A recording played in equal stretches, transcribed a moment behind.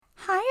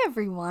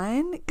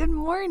everyone. Good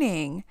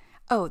morning.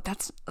 Oh,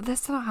 that's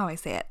not how I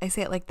say it. I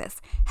say it like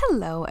this.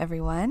 Hello,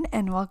 everyone,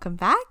 and welcome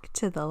back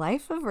to The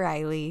Life of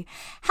Riley.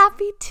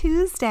 Happy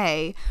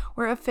Tuesday.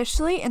 We're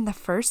officially in the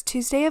first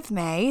Tuesday of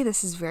May.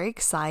 This is very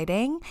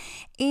exciting,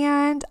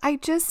 and I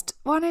just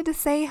wanted to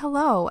say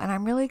hello, and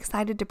I'm really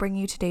excited to bring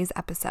you today's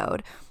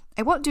episode.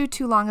 I won't do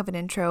too long of an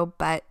intro,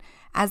 but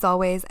as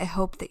always, I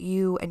hope that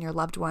you and your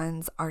loved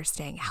ones are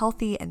staying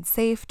healthy and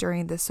safe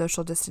during this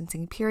social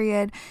distancing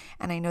period.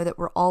 And I know that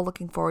we're all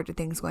looking forward to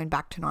things going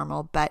back to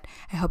normal, but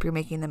I hope you're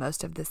making the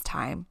most of this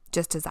time,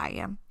 just as I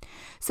am.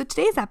 So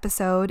today's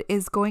episode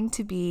is going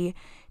to be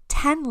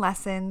 10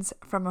 lessons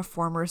from a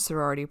former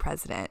sorority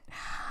president.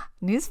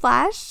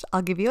 Newsflash,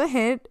 I'll give you a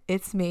hint.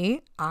 It's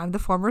me. I'm the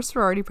former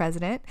sorority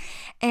president.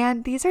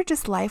 And these are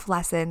just life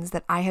lessons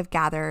that I have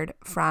gathered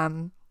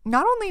from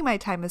not only my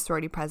time as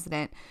sorority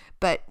president,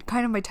 but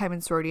kind of my time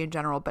in sorority in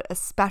general, but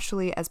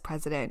especially as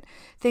president.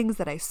 Things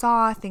that I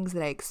saw, things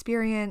that I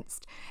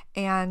experienced,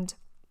 and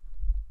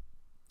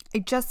I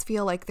just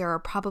feel like there are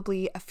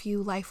probably a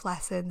few life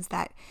lessons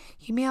that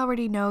you may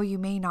already know, you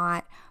may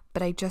not,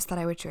 but I just thought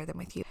I would share them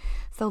with you.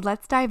 So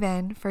let's dive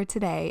in for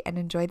today and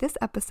enjoy this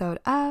episode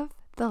of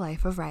The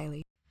Life of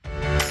Riley.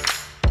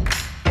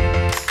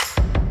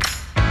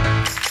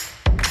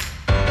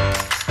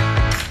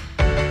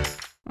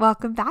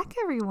 Welcome back,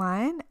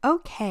 everyone.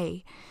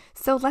 Okay,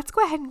 so let's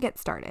go ahead and get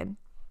started.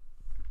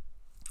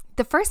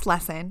 The first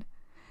lesson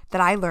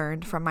that I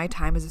learned from my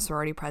time as a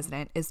sorority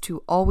president is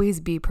to always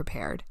be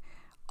prepared.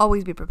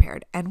 Always be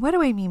prepared. And what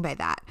do I mean by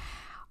that?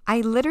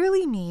 I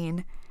literally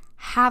mean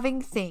having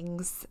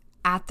things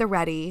at the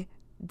ready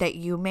that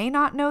you may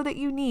not know that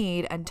you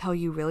need until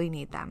you really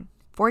need them.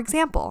 For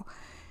example,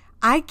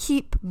 I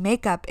keep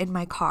makeup in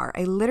my car.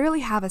 I literally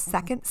have a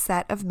second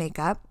set of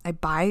makeup. I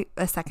buy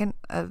a second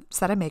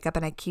set of makeup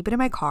and I keep it in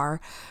my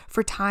car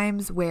for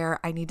times where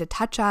I need to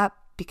touch up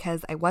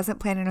because I wasn't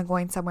planning on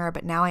going somewhere,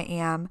 but now I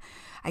am.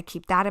 I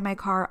keep that in my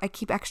car. I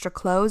keep extra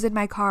clothes in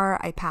my car.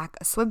 I pack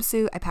a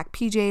swimsuit. I pack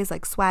PJs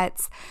like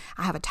sweats.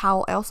 I have a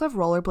towel. I also have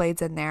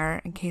rollerblades in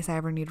there in case I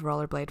ever need a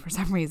rollerblade for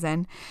some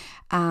reason.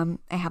 I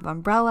have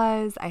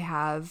umbrellas. I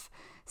have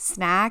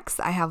snacks.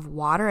 I have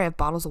water. I have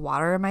bottles of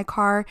water in my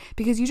car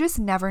because you just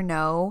never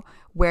know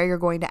where you're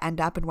going to end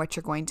up and what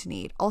you're going to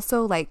need.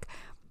 Also, like,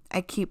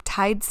 I keep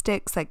Tide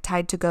sticks, like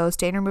Tide to Go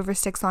stain remover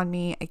sticks on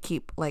me. I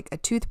keep like a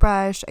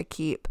toothbrush. I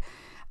keep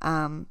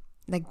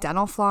like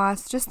dental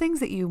floss, just things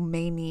that you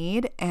may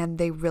need and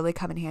they really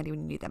come in handy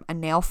when you need them. A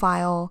nail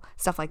file,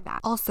 stuff like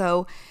that.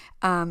 Also,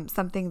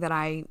 something that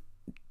I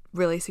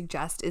really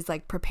suggest is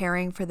like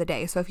preparing for the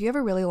day. So if you have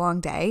a really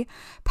long day,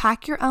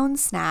 pack your own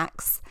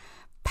snacks.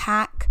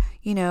 Pack,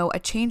 a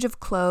change of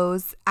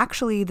clothes.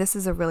 Actually, this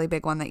is a really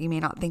big one that you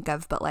may not think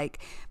of, but like,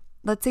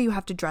 let's say you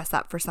have to dress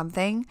up for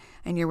something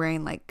and you're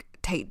wearing like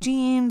tight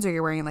jeans or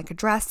you're wearing like a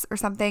dress or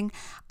something.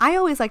 I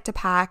always like to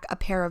pack a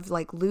pair of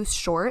like loose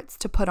shorts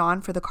to put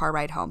on for the car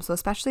ride home. So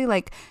especially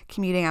like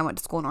commuting, I went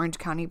to school in Orange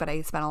County, but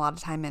I spent a lot of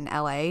time in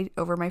LA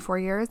over my 4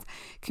 years.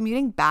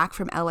 Commuting back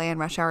from LA in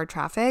rush hour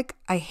traffic,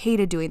 I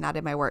hated doing that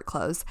in my work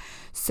clothes.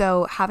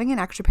 So having an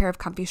extra pair of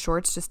comfy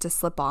shorts just to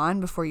slip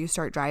on before you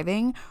start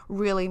driving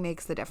really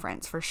makes the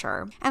difference for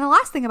sure. And the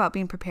last thing about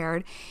being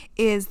prepared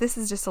is, this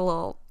is just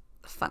a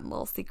fun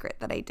little secret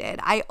that I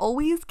did. I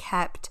always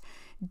kept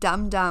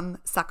Dum Dum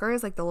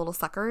suckers, like the little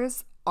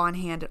suckers, on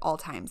hand at all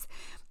times.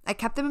 I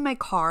kept them in my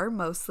car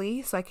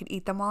mostly so I could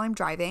eat them while I'm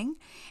driving.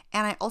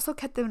 And I also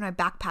kept them in my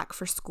backpack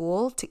for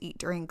school to eat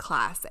during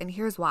class. And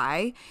here's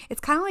why.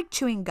 It's kind of like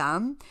chewing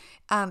gum.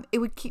 It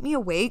would keep me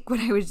awake when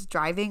I was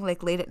driving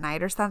like late at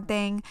night or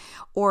something.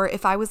 Or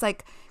if I was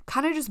like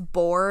kind of just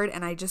bored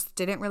and I just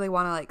didn't really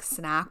want to like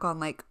snack on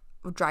like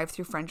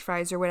drive-through french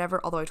fries or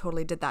whatever, although I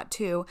totally did that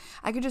too,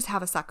 I could just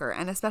have a sucker.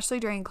 And especially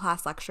during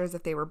class lectures,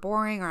 if they were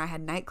boring or I had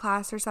night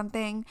class or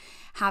something,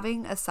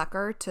 having a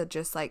sucker to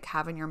just like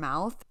have in your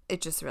mouth,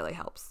 it just really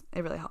helps.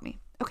 It really helped me.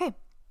 Okay,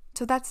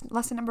 so that's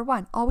lesson number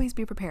 1. Always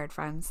be prepared,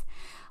 friends.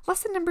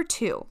 Lesson number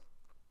 2,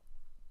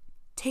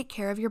 take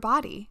care of your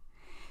body.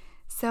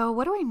 So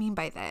what do I mean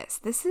by this?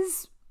 This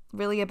is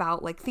really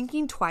about like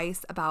thinking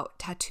twice about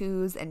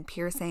tattoos and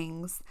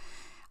piercings.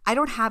 I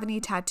don't have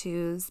any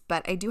tattoos,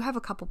 but I do have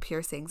a couple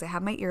piercings. I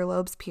have my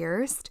earlobes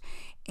pierced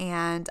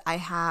and I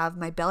have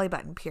my belly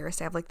button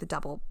pierced. I have like the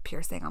double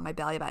piercing on my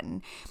belly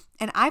button.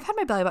 And I've had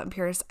my belly button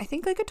pierced, I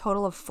think like a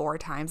total of 4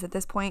 times at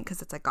this point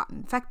because it's like gotten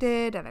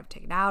infected and I've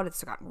taken out,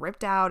 it's gotten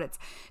ripped out, it's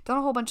done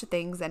a whole bunch of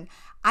things. And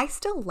I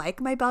still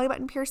like my belly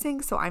button piercing,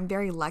 so I'm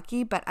very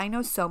lucky, but I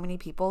know so many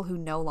people who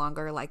no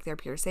longer like their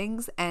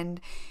piercings and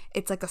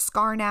it's like a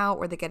scar now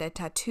or they get a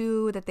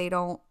tattoo that they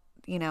don't,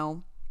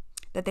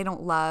 that they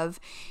don't love.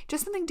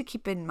 Just something to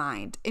keep in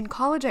mind. In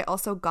college, I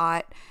also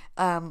got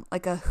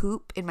like a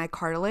hoop in my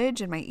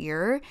cartilage in my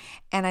ear,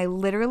 and I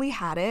literally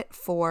had it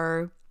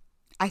for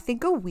I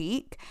think a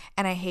week,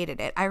 and I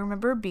hated it. I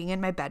remember being in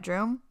my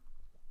bedroom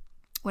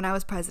when I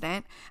was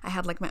president, I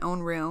had like my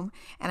own room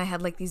and I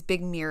had like these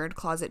big mirrored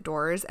closet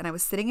doors, and I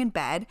was sitting in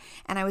bed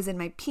and I was in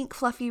my pink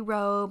fluffy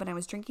robe and I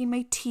was drinking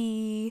my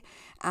tea.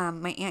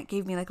 My aunt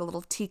gave me like a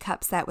little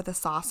teacup set with a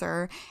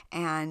saucer,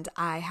 and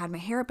I had my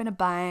hair up in a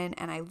bun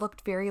and I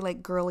looked very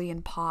like girly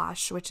and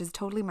posh, which is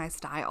totally my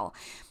style.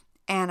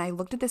 And I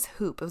looked at this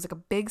hoop. It was like a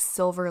big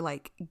silver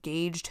like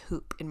gauged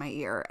hoop in my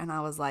ear, and I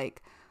was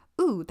like,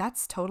 ooh,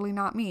 that's totally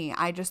not me.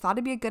 I just thought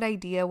it'd be a good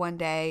idea one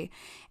day,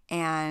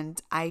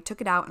 and I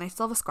took it out, and I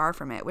still have a scar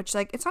from it, which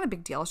like, it's not a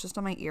big deal. It's just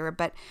on my ear,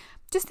 but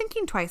just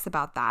thinking twice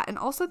about that, and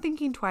also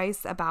thinking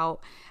twice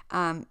about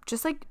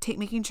just like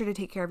making sure to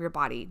take care of your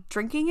body.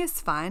 Drinking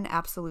is fun,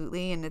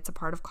 absolutely, and it's a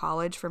part of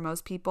college for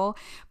most people,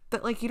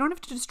 but like, you don't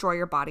have to destroy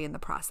your body in the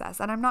process.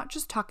 And I'm not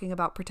just talking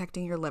about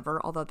protecting your liver,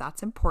 although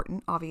that's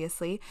important,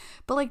 obviously,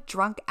 but like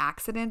drunk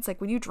accidents,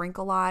 like when you drink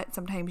a lot,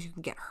 sometimes you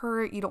can get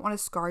hurt. You don't want to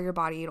scar your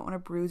body. You don't want to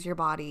bruise your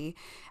body.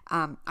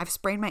 I've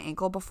sprained my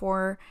ankle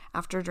before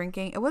after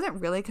drinking. It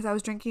wasn't really because I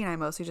was drinking. I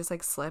mostly just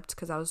like slipped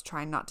because I was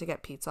trying not to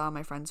get pizza on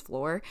my friend's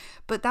floor,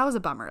 but that was a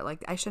bummer.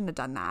 Like, I shouldn't have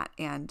done that.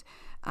 And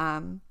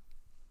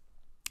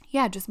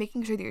yeah, just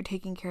making sure that you're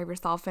taking care of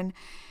yourself and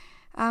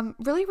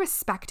really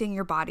respecting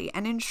your body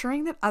and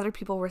ensuring that other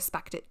people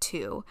respect it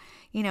too.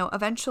 You know,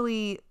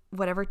 eventually,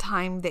 whatever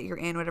time that you're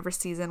in, whatever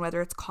season,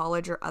 whether it's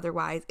college or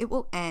otherwise, it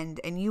will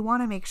end, and you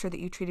want to make sure that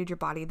you treated your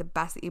body the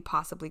best that you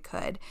possibly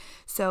could.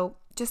 So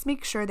just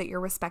make sure that you're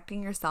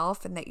respecting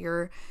yourself and that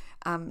you're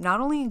not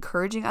only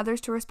encouraging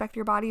others to respect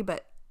your body,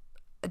 but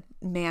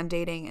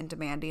mandating and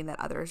demanding that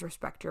others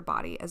respect your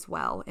body as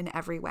well in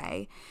every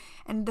way.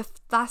 And the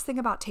last thing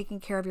about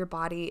taking care of your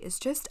body is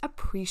just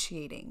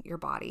appreciating your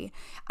body.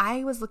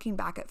 I was looking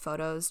back at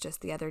photos just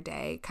the other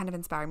day, kind of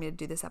inspired me to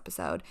do this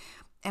episode.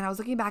 And I was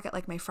looking back at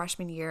like my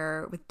freshman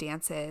year with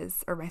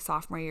dances, or my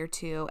sophomore year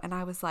too. And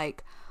I was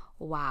like,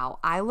 wow,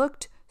 I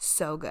looked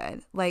so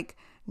good. Like,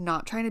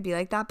 not trying to be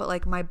like that, but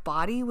like my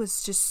body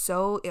was just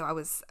so, I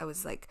was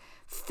like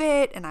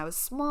fit and I was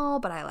small,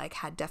 but I like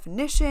had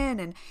definition,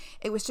 and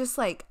it was just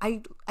like,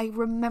 I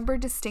remember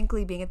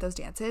distinctly being at those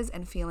dances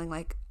and feeling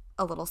like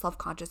a little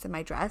self-conscious in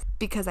my dress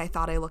because I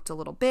thought I looked a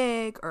little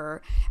big,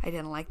 or I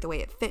didn't like the way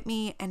it fit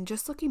me. And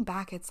just looking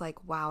back, it's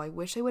like, wow, I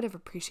wish I would have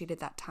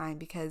appreciated that time,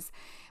 because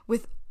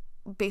with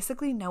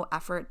basically no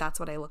effort, that's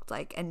what I looked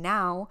like. And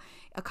now,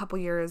 a couple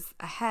years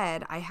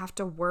ahead, I have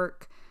to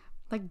work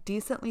like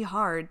decently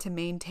hard to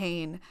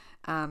maintain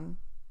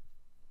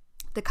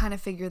the kind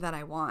of figure that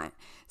I want.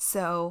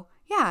 So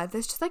yeah,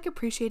 there's just like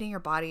appreciating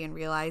your body and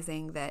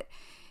realizing that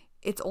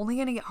it's only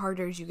going to get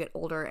harder as you get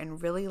older,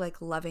 and really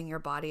like loving your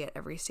body at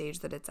every stage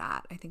that it's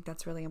at. I think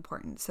that's really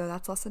important. So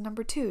that's lesson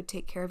number 2,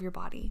 take care of your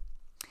body.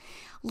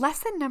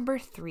 Lesson number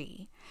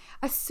 3,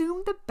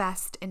 assume the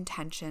best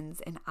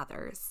intentions in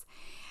others.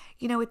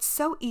 You know, it's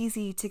so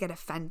easy to get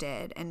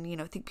offended and, you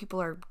know, think people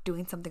are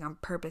doing something on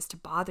purpose to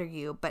bother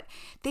you, but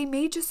they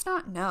may just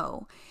not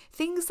know.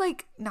 Things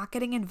like not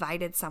getting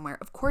invited somewhere,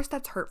 of course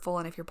that's hurtful,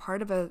 and if you're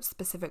part of a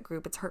specific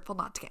group, it's hurtful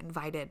not to get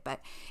invited,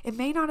 but it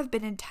may not have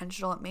been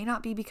intentional. It may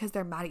not be because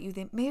they're mad at you.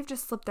 They may have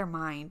just slipped their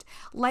mind.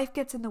 Life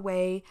gets in the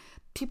way.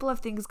 People have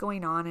things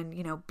going on, and,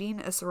 you know,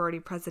 being a sorority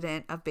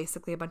president of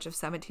basically a bunch of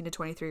 17 to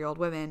 23-year-old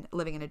women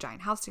living in a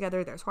giant house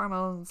together, there's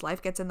hormones,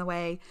 life gets in the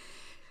way.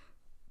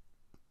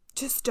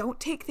 Just don't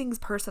take things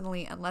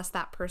personally unless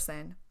that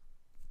person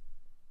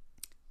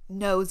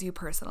knows you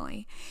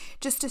personally.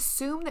 Just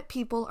assume that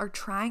people are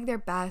trying their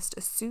best.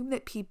 Assume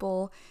that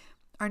people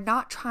are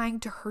not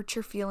trying to hurt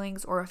your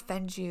feelings or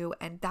offend you,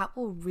 and that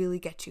will really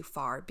get you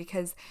far,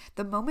 because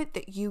the moment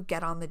that you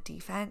get on the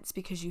defense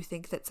because you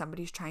think that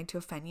somebody's trying to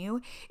offend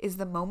you is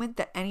the moment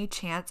that any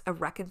chance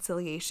of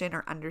reconciliation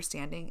or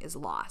understanding is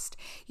lost.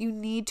 You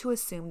need to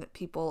assume that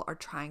people are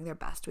trying their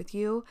best with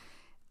you,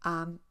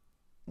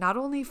 not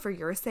only for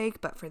your sake,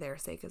 but for their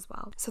sake as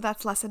well. So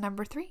that's lesson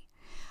number 3.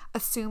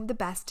 Assume the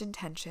best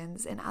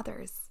intentions in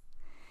others.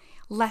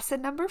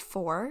 Lesson number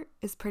 4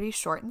 is pretty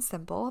short and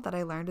simple that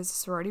I learned as a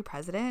sorority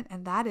president,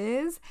 and that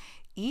is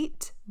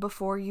eat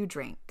before you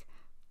drink.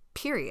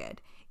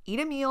 Period.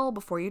 Eat a meal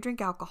before you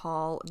drink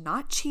alcohol,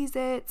 not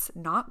Cheez-Its,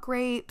 not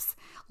grapes.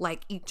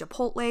 Like, eat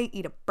Chipotle,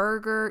 eat a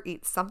burger,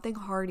 eat something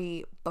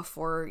hearty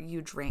before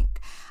you drink.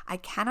 I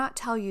cannot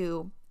tell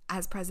you,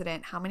 as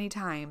president, how many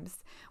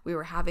times we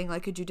were having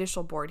like a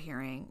judicial board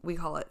hearing. We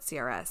call it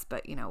CRS,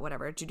 but you know,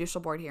 whatever, judicial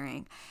board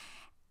hearing.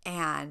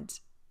 And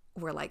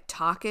we're like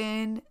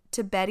talking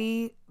to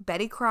Betty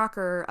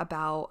Crocker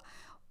about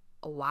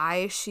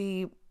why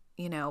she,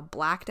 you know,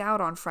 blacked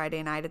out on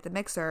Friday night at the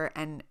mixer,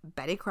 and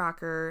Betty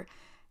Crocker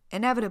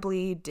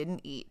inevitably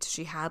didn't eat.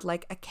 She had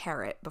like a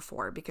carrot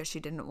before because she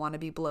didn't want to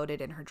be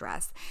bloated in her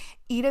dress.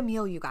 Eat a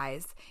meal, you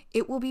guys.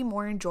 It will be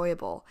more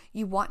enjoyable.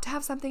 You want to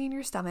have something in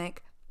your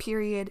stomach.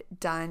 Period.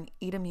 Done.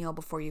 Eat a meal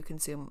before you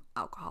consume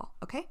alcohol.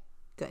 Okay?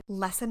 Good.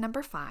 Lesson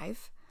number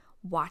 5,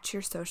 watch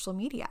your social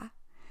media.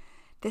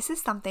 This is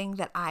something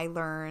that I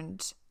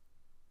learned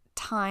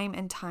time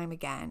and time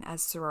again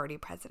as sorority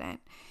president.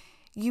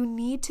 You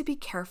need to be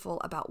careful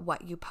about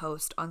what you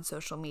post on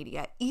social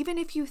media. Even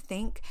if you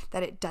think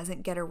that it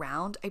doesn't get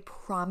around, I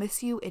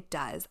promise you it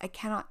does. I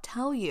cannot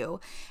tell you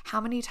how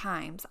many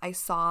times I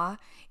saw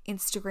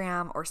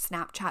Instagram or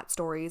Snapchat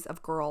stories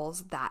of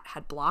girls that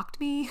had blocked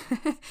me,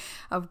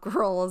 of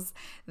girls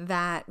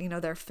that,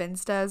 their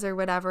Finstas or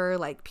whatever.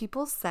 Like,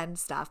 people send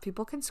stuff,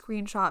 people can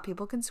screenshot,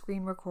 people can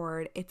screen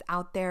record. It's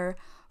out there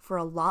for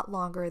a lot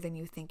longer than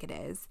you think it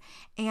is.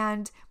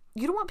 And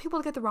you don't want people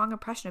to get the wrong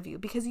impression of you,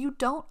 because you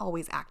don't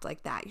always act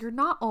like that. You're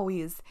not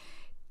always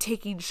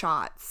taking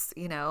shots,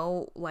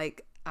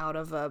 like out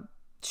of a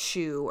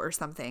shoe or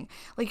something.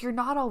 Like, you're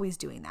not always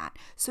doing that.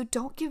 So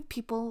don't give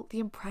people the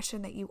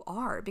impression that you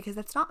are, because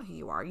that's not who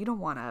you are. You don't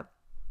want to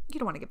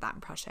give that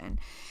impression.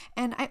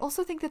 And I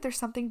also think that there's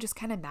something just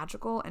kind of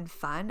magical and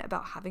fun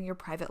about having your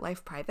private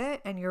life private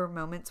and your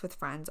moments with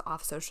friends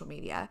off social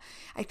media.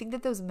 I think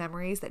that those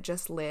memories that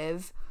just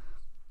live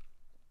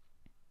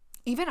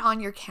even on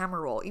your camera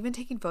roll, even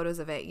taking photos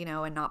of it,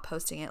 and not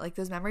posting it, like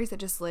those memories that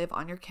just live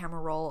on your camera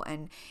roll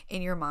and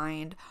in your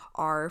mind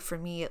are, for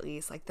me at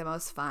least, like the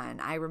most fun.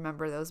 I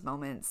remember those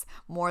moments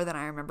more than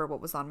I remember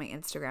what was on my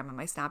Instagram and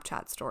my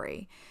Snapchat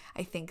story.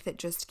 I think that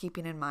just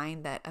keeping in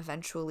mind that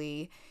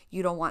eventually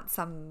you don't want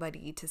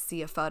somebody to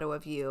see a photo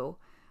of you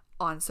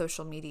on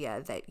social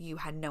media that you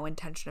had no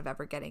intention of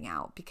ever getting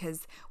out,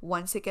 because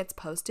once it gets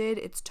posted,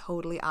 it's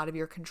totally out of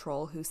your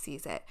control who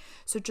sees it.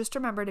 So just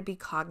remember to be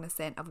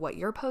cognizant of what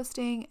you're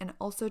posting, and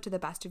also, to the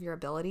best of your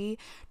ability,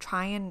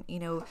 try and,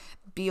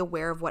 be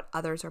aware of what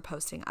others are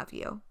posting of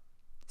you.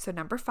 So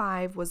number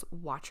 5 was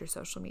watch your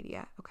social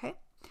media. Okay.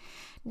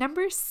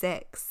 Number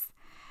 6,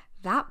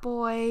 that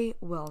boy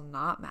will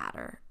not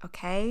matter.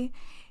 Okay.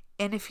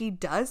 And if he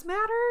does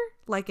matter,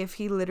 like if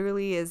he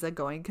literally is a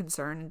going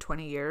concern in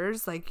 20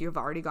 years, like you've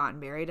already gotten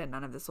married and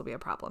none of this will be a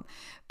problem.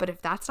 But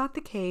if that's not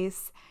the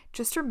case,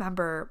 just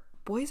remember,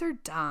 boys are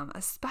dumb,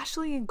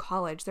 especially in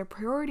college. Their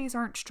priorities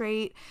aren't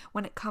straight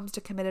when it comes to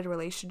committed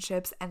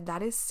relationships, and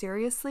that is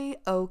seriously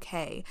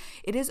okay.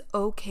 It is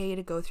okay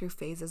to go through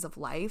phases of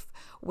life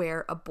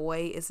where a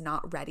boy is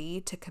not ready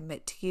to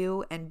commit to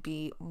you and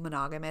be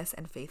monogamous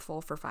and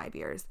faithful for 5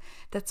 years.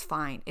 That's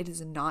fine. It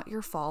is not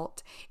your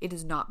fault. It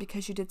is not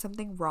because you did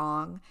something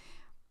wrong.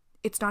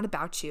 It's not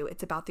about you.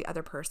 It's about the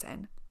other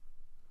person.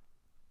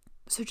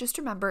 So just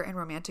remember, in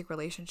romantic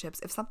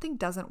relationships, if something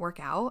doesn't work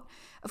out,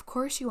 of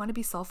course you want to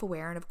be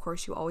self-aware, and of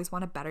course you always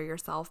want to better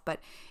yourself, but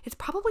it's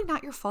probably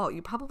not your fault.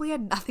 You probably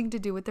had nothing to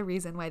do with the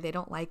reason why they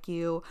don't like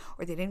you,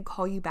 or they didn't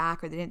call you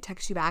back, or they didn't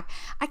text you back.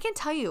 I can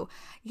tell you,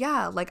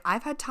 yeah, like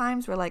I've had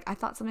times where like I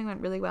thought something went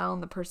really well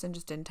and the person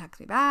just didn't text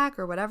me back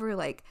or whatever.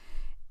 Like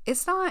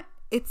it's not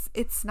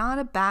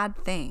a bad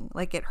thing.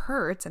 Like, it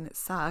hurts and it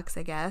sucks,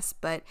 I guess,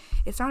 but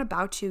it's not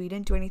about you. You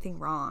didn't do anything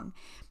wrong.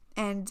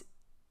 And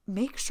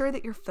make sure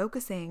that you're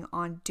focusing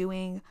on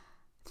doing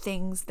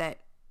things that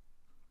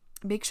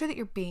make sure that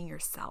you're being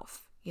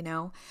yourself.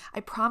 I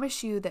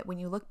promise you that when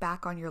you look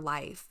back on your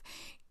life,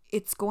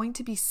 it's going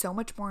to be so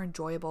much more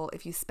enjoyable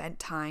if you spent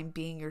time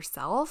being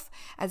yourself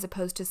as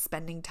opposed to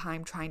spending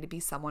time trying to be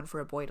someone for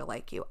a boy to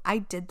like you. I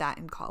did that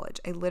in college.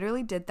 I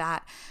literally did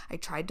that. I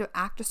tried to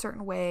act a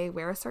certain way,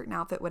 wear a certain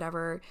outfit,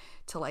 whatever,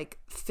 to like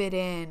fit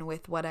in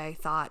with what I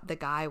thought the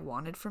guy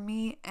wanted from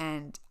me,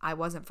 and I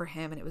wasn't for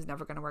him, and it was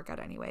never going to work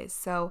out anyways.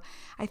 So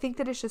I think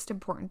that it's just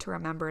important to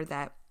remember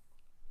that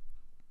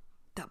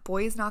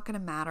boy is not going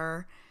to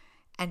matter,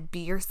 and be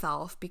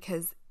yourself,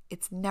 because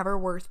it's never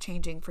worth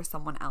changing for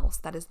someone else.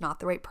 That is not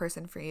the right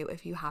person for you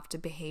if you have to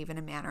behave in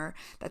a manner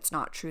that's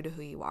not true to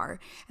who you are.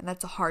 And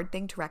that's a hard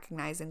thing to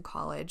recognize in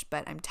college,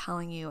 but I'm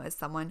telling you, as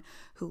someone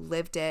who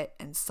lived it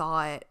and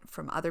saw it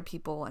from other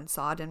people and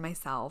saw it in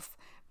myself,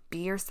 be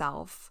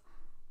yourself,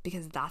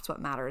 because that's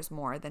what matters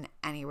more than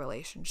any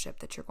relationship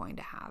that you're going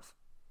to have.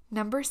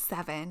 Number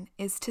 7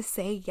 is to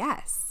say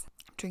yes.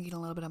 I'm drinking a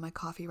little bit of my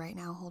coffee right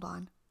now. Hold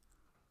on.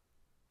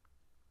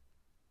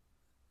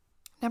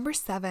 Number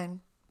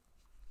 7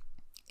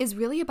 is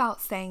really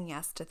about saying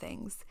yes to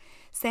things.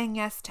 Saying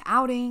yes to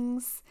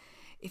outings.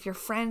 If your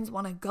friends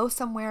want to go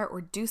somewhere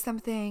or do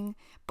something,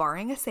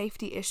 barring a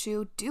safety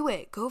issue, do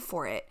it. Go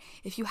for it.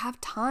 If you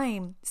have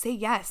time, say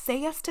yes.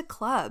 Say yes to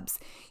clubs.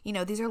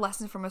 These are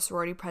lessons from a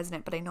sorority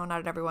president, but I know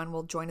not everyone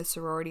will join a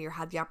sorority or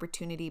have the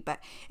opportunity. But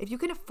if you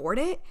can afford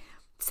it,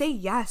 say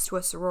yes to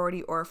a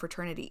sorority or a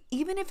fraternity.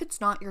 Even if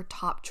it's not your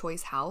top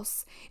choice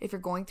house, if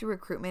you're going through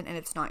recruitment and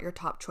it's not your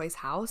top choice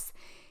house,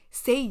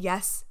 say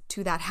yes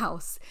to that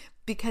house,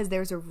 because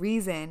there's a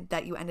reason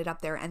that you ended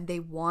up there, and they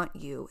want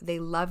you. They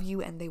love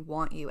you and they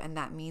want you, and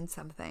that means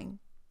something.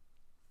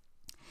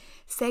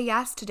 Say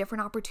yes to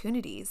different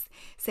opportunities.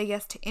 Say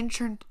yes to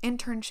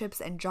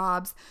internships and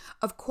jobs.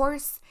 Of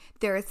course,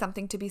 there is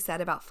something to be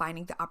said about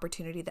finding the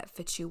opportunity that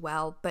fits you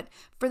well, but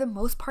for the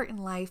most part in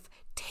life,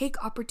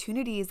 take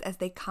opportunities as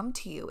they come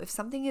to you. If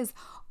something is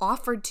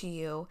offered to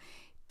you,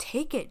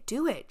 take it,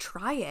 do it,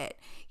 try it.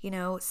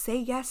 Say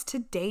yes to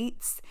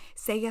dates,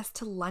 say yes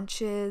to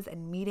lunches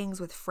and meetings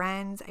with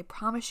friends. I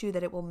promise you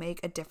that it will make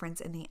a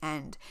difference in the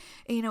end.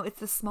 It's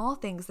the small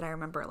things that I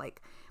remember,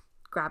 like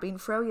grabbing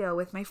froyo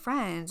with my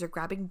friends or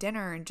grabbing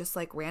dinner and just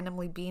like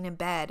randomly being in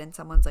bed and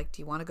someone's like,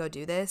 do you want to go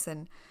do this?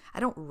 And I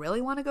don't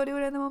really want to go do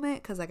it in the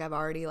moment because like I've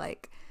already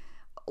like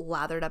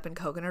lathered up in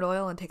coconut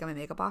oil and taken my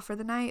makeup off for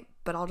the night,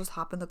 but I'll just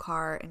hop in the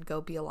car and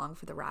go be along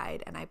for the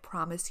ride. And I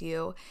promise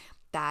you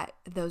that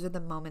those are the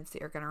moments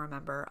that you're going to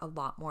remember a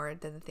lot more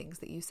than the things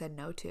that you said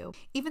no to.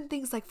 Even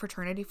things like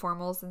fraternity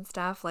formals and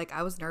stuff, like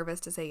I was nervous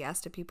to say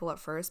yes to people at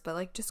first, but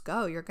like just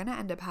go. You're going to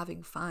end up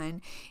having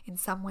fun in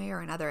some way or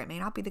another. It may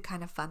not be the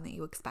kind of fun that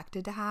you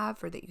expected to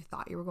have or that you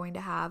thought you were going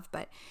to have,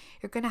 but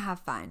you're going to have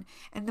fun.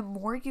 And the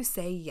more you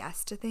say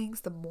yes to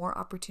things, the more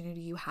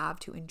opportunity you have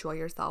to enjoy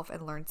yourself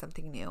and learn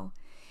something new.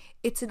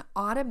 It's an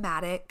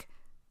automatic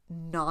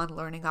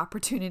non-learning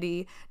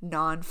opportunity,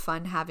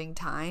 non-fun having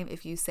time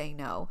if you say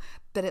no.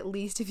 But at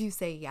least if you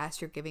say yes,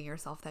 you're giving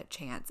yourself that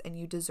chance, and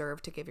you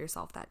deserve to give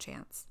yourself that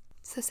chance.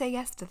 So say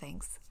yes to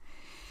things.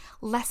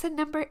 Lesson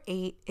number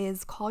 8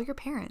 is call your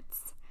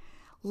parents.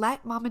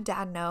 Let mom and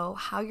dad know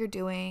how you're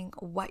doing,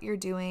 what you're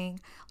doing.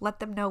 Let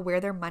them know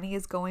where their money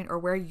is going or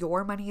where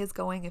your money is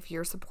going if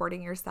you're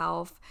supporting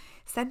yourself.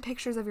 Send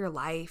pictures of your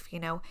life.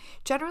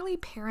 Generally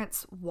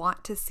parents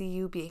want to see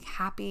you being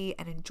happy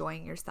and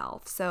enjoying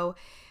yourself. So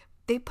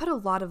they put a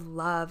lot of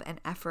love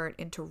and effort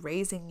into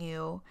raising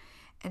you.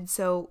 And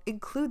so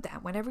include them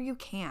whenever you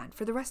can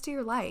for the rest of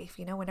your life.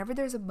 Whenever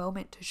there's a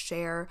moment to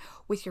share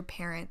with your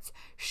parents,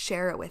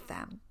 share it with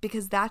them,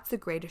 because that's the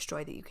greatest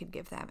joy that you can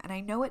give them. And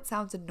I know it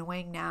sounds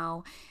annoying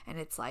now, and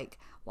it's like,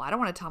 well, I don't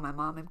want to tell my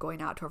mom I'm going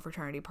out to a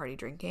fraternity party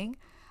drinking.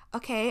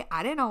 Okay,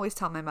 I didn't always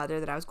tell my mother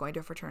that I was going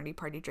to a fraternity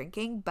party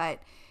drinking, but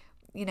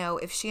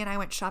if she and I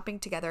went shopping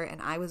together and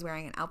I was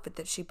wearing an outfit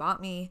that she bought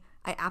me,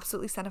 I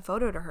absolutely sent a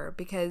photo to her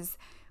because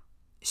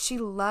she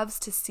loves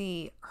to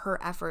see her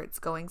efforts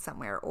going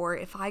somewhere. Or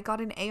if I got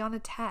an A on a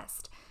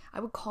test, I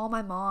would call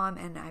my mom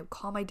and I would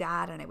call my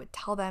dad and I would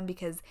tell them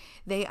because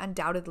they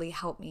undoubtedly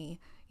helped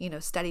me,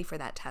 study for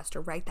that test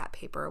or write that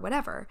paper or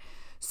whatever.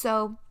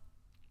 So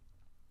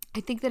I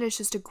think that it's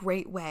just a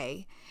great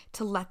way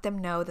to let them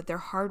know that their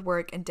hard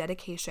work and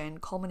dedication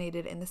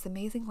culminated in this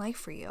amazing life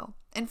for you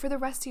and for the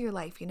rest of your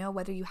life.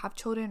 Whether you have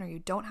children or you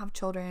don't have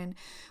children,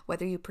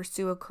 whether you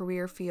pursue a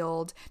career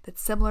field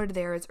that's similar to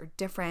theirs or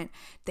different,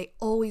 they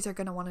always are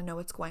going to want to know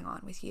what's going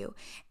on with you.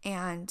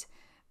 And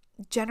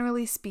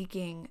generally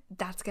speaking,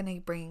 that's going to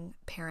bring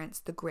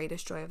parents the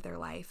greatest joy of their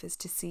life, is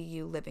to see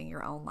you living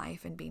your own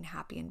life and being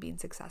happy and being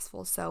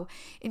successful. So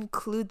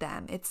include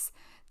them. It's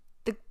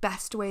the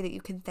best way that you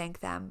can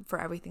thank them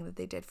for everything that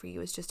they did for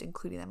you, is just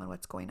including them in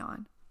what's going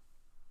on.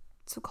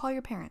 So call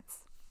your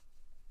parents.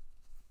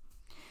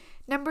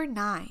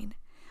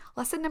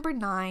 Lesson number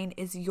 9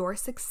 is your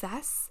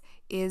success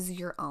is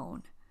your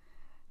own.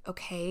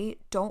 Okay?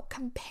 Don't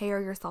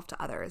compare yourself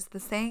to others. The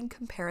saying,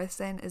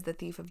 comparison is the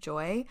thief of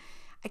joy.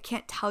 I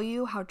can't tell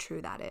you how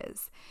true that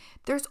is.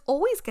 There's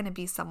always going to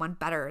be someone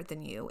better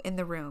than you in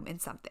the room in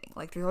something.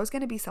 Like there's always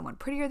going to be someone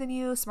prettier than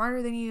you,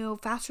 smarter than you,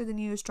 faster than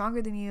you,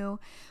 stronger than you,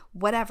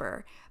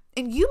 whatever.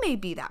 And you may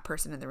be that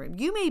person in the room.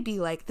 You may be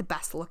like the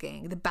best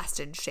looking, the best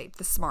in shape,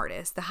 the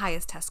smartest, the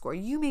highest test score.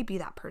 You may be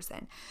that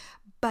person.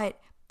 But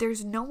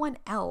there's no one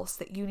else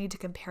that you need to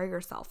compare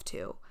yourself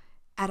to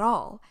at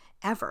all,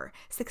 ever.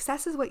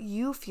 Success is what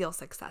you feel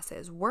success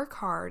is. Work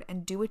hard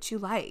and do what you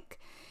like.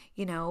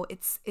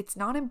 It's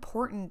not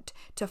important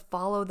to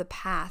follow the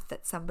path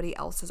that somebody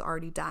else has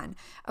already done.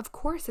 Of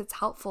course, it's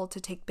helpful to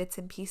take bits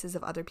and pieces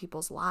of other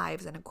people's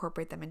lives and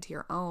incorporate them into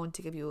your own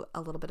to give you a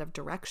little bit of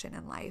direction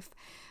in life.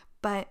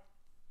 But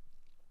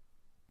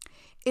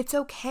it's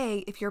okay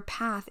if your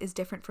path is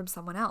different from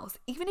someone else.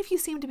 Even if you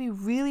seem to be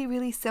really,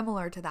 really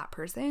similar to that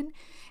person,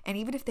 and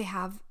even if they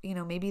have,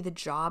 maybe the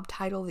job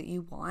title that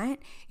you want,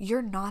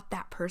 you're not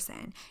that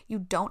person. You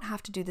don't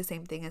have to do the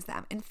same thing as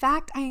them. In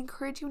fact, I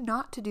encourage you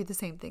not to do the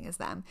same thing as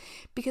them,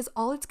 because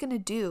all it's going to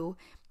do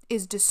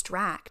is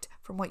distract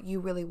from what you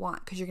really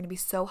want, because you're going to be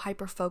so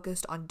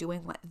hyper-focused on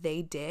doing what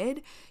they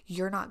did.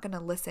 You're not going to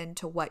listen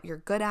to what you're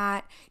good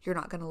at. You're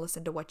not going to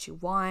listen to what you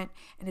want,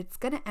 and it's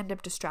going to end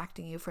up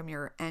distracting you from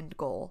your end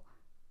goal.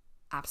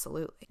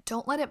 Absolutely.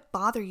 Don't let it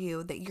bother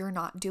you that you're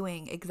not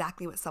doing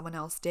exactly what someone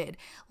else did.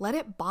 Let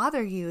it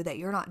bother you that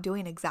you're not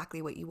doing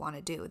exactly what you want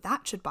to do.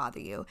 That should bother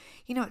you.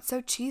 It's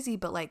so cheesy,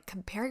 but like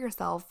compare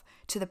yourself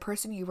to the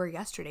person you were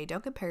yesterday.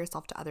 Don't compare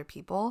yourself to other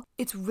people.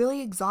 It's really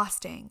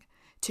exhausting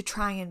to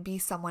try and be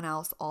someone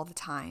else all the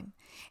time.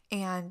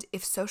 And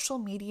if social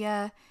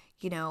media,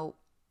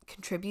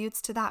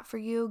 contributes to that for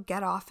you,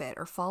 get off it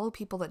or follow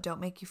people that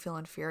don't make you feel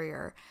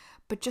inferior.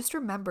 But just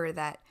remember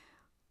that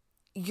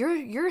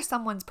you're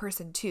someone's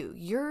person too.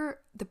 You're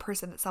the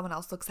person that someone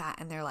else looks at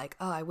and they're like,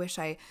 oh, I wish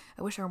I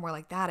were more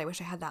like that. I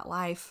wish I had that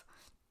life.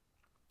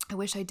 I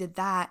wish I did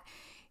that.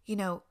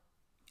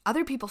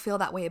 Other people feel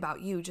that way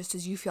about you just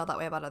as you feel that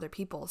way about other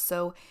people.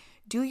 So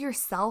do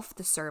yourself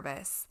the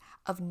service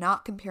of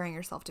not comparing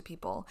yourself to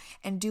people,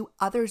 and do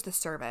others the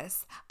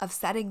service of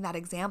setting that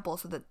example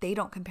so that they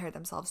don't compare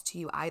themselves to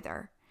you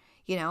either.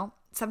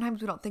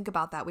 Sometimes we don't think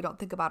about that. We don't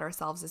think about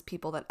ourselves as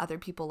people that other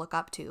people look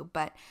up to.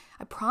 But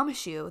I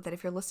promise you that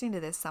if you're listening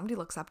to this, somebody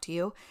looks up to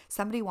you.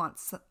 Somebody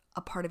wants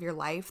a part of your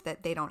life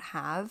that they don't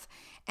have,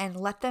 and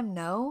let them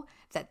know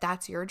that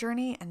that's your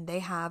journey and they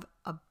have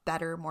a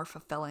better, more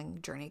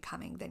fulfilling journey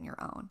coming than your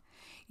own.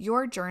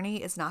 Your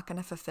journey is not going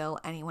to fulfill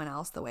anyone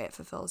else the way it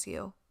fulfills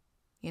you,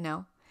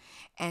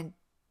 And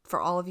for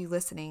all of you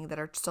listening that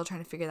are still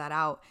trying to figure that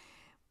out,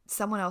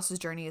 someone else's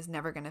journey is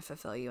never going to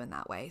fulfill you in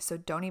that way. So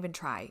don't even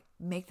try.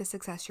 Make the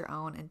success your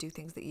own and do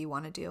things that you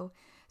want to do.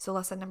 So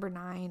lesson number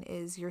 9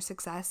 is your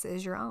success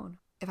is your own.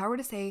 If I were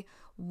to say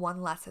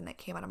one lesson that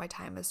came out of my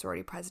time as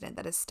sorority president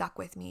that has stuck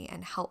with me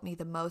and helped me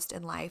the most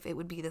in life, it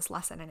would be this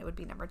lesson, and it would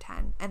be number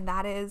 10. And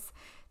that is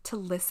to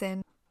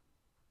listen.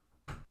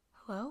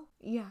 Hello?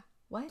 Yeah.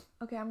 What?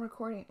 Okay, I'm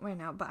recording right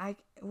now, but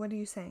what are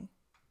you saying?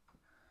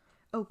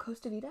 Oh,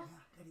 Costa Vida?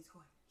 Yeah, Daddy's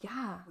going.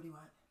 Yeah. What do you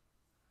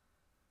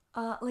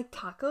want? Like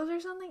tacos or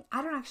something?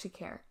 I don't actually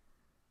care.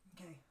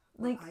 Okay.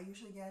 What I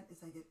usually get is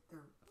I get their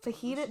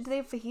fajita. Do they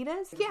have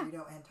fajitas? Yeah.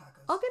 Burrito and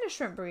tacos. I'll get a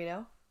shrimp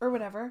burrito or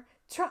whatever.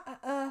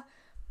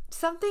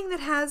 Something that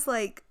has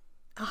like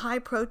a high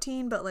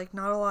protein, but like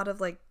not a lot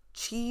of like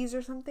cheese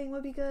or something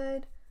would be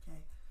good. Okay.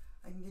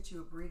 I can get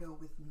you a burrito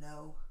with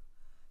no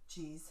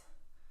cheese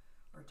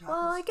or tacos.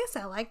 Well, I guess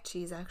I like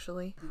cheese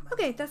actually.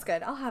 Okay, that's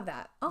good. I'll have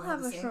that. I'll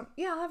have a shrimp.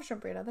 Yeah, I'll have a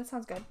shrimp burrito. That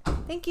sounds good.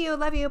 Thank you.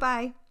 Love you.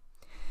 Bye.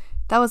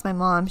 That was my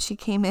mom. She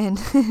came in.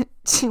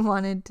 She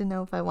wanted to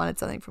know if I wanted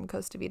something from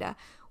Costa Vida,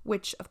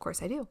 which of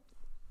course I do.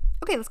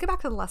 Okay, let's get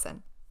back to the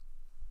lesson.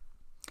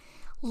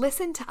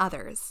 Listen to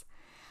others.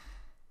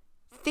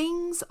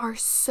 Things are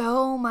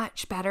so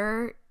much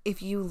better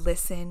if you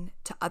listen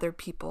to other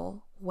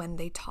people when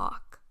they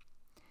talk.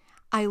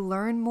 I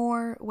learn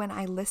more when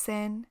I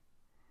listen.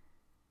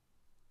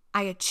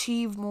 I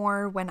achieve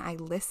more when I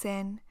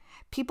listen.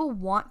 People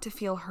want to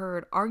feel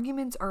heard.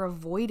 Arguments are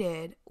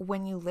avoided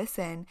when you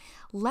listen.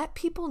 Let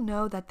people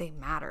know that they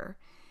matter.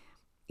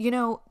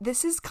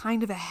 This is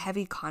kind of a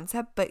heavy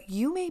concept, but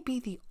you may be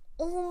the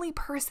only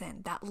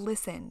person that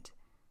listened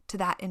to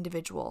that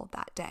individual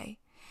that day.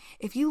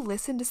 If you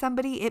listen to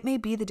somebody, it may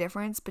be the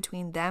difference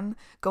between them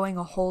going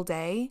a whole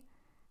day,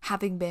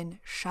 having been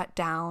shut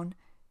down,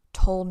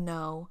 told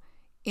no,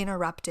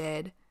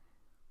 interrupted,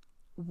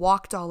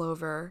 walked all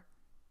over,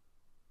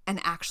 and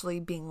actually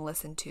being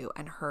listened to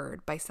and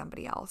heard by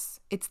somebody else.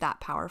 It's that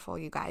powerful,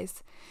 you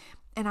guys.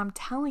 And I'm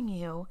telling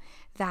you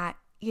that,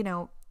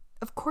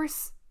 of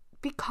course,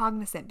 be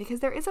cognizant, because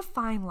there is a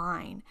fine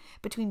line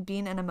between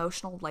being an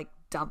emotional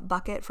dump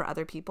bucket for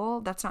other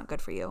people. That's not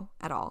good for you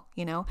at all,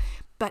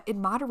 But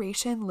in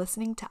moderation,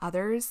 listening to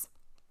others,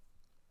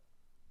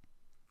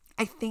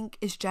 I think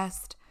is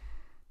just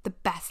the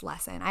best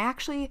lesson. I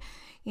actually,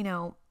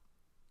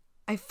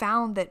 I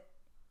found that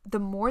the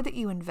more that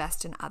you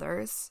invest in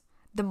others,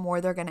 the more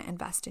they're going to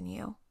invest in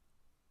you.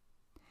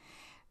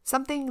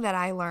 Something that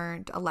I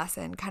learned, a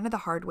lesson kind of the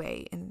hard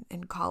way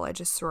in college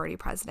as sorority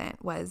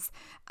president, was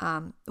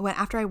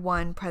after I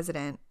won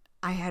president,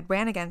 I had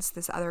ran against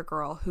this other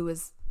girl who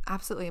was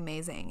absolutely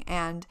amazing.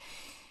 And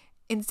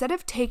instead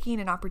of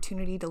taking an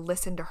opportunity to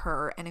listen to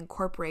her and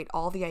incorporate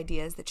all the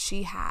ideas that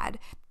she had,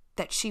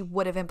 that she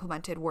would have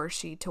implemented were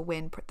she to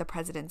win the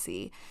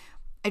presidency,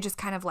 I just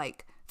kind of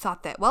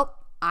thought that, well,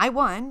 I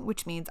won,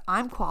 which means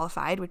I'm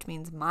qualified, which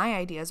means my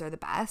ideas are the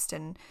best.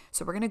 And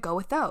so we're going to go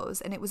with those.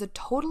 And it was a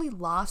totally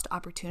lost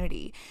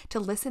opportunity to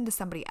listen to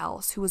somebody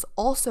else who was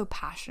also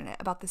passionate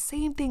about the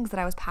same things that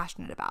I was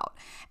passionate about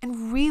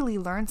and really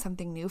learn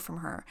something new from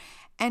her.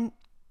 And,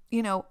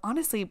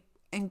 honestly,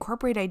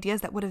 incorporate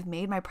ideas that would have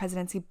made my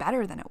presidency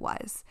better than it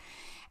was.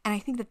 And I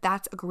think that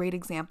that's a great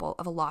example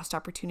of a lost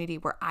opportunity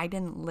where I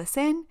didn't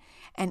listen.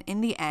 And in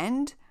the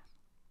end,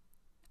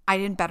 I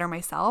didn't better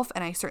myself,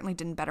 and I certainly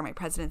didn't better my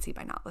presidency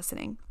by not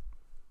listening.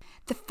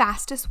 The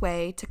fastest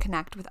way to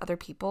connect with other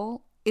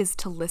people is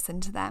to listen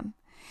to them.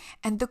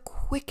 And the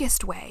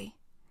quickest way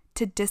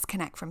to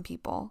disconnect from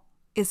people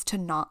is to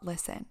not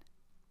listen.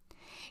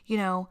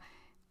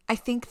 I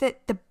think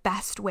that the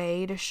best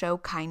way to show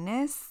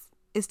kindness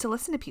is to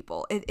listen to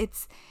people.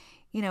 It's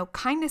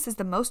kindness is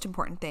the most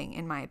important thing,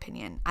 in my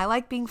opinion. I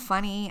like being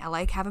funny. I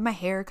like having my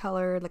hair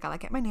colored. I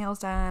like getting my nails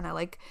done. I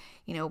like,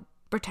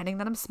 pretending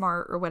that I'm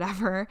smart or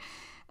whatever.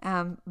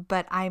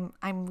 But I'm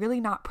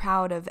really not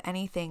proud of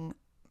anything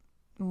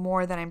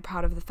more than I'm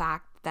proud of the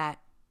fact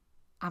that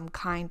I'm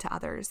kind to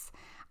others.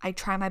 I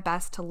try my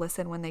best to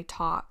listen when they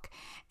talk.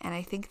 And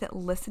I think that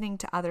listening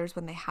to others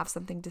when they have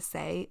something to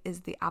say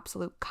is the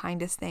absolute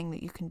kindest thing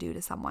that you can do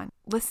to someone.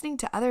 Listening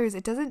to others,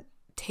 it doesn't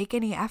take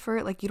any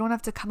effort. You don't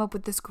have to come up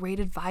with this great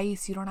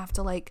advice. You don't have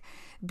to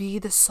be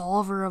the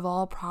solver of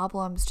all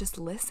problems. Just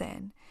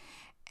listen.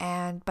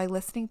 And by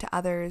listening to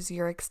others,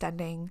 you're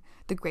extending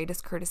the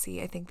greatest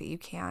courtesy I think that you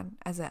can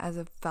as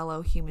a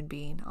fellow human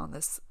being on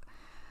this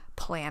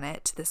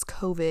planet, this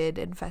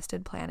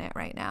COVID-infested planet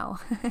right now.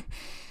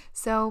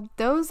 So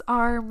those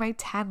are my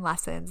 10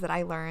 lessons that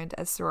I learned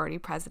as sorority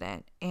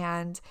president.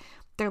 And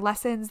they're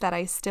lessons that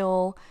I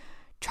still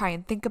try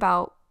and think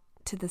about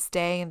to this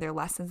day, and they're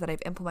lessons that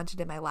I've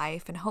implemented in my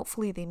life, and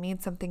hopefully they mean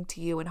something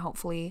to you, and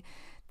hopefully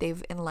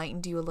they've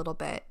enlightened you a little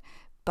bit.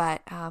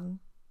 But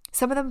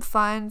some of them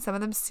fun, some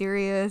of them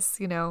serious,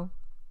 you know,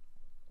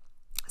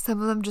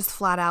 some of them just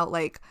flat out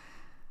like,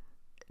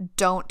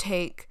 don't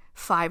take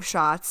 5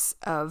 shots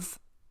of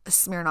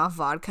Smirnoff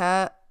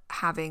vodka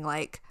having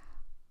like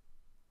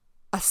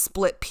a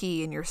split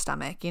pea in your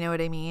stomach, you know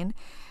what I mean?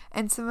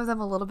 And some of them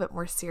a little bit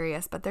more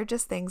serious, but they're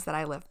just things that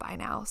I live by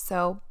now.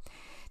 So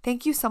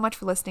thank you so much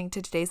for listening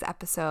to today's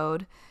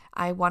episode.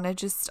 I want to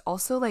just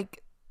also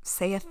like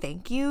say a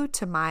thank you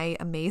to my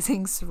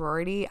amazing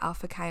sorority,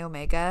 Alpha Chi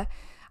Omega.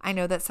 I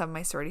know that some of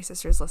my sorority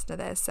sisters listen to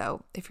this,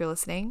 so if you're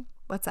listening,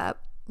 what's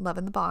up?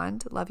 Loving the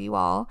bond, love you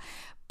all.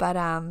 But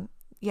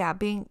yeah,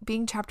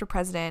 being chapter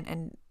president,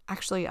 and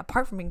actually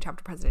apart from being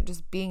chapter president,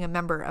 just being a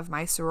member of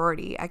my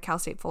sorority at Cal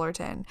State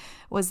Fullerton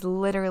was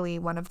literally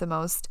one of the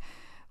most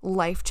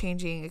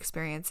life-changing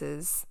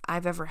experiences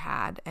I've ever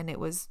had. And it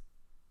was,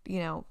 you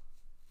know,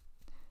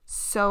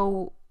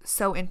 so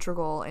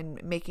integral in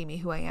making me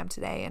who I am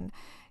today and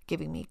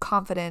giving me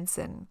confidence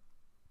and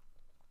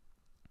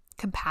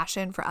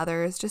compassion for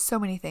others, just so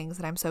many things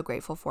that I'm so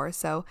grateful for.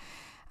 So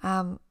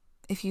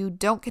if you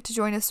don't get to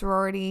join a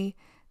sorority,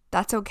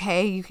 that's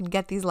okay. You can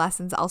get these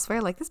lessons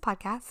elsewhere, like this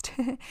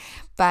podcast.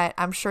 But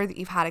I'm sure that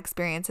you've had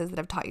experiences that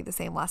have taught you the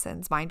same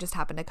lessons. Mine just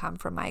happened to come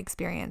from my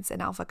experience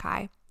in Alpha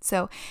Chi.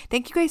 So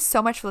thank you guys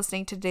so much for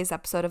listening to today's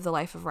episode of The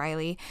Life of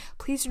Riley.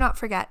 Please do not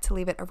forget to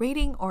leave it a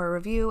rating or a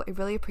review. I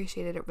really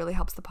appreciate it. It really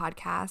helps the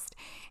podcast.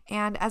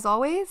 And as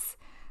always,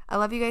 I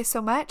love you guys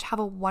so much. Have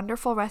a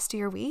wonderful rest of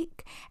your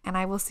week. And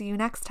I will see you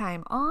next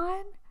time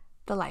on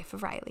The Life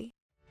of Riley.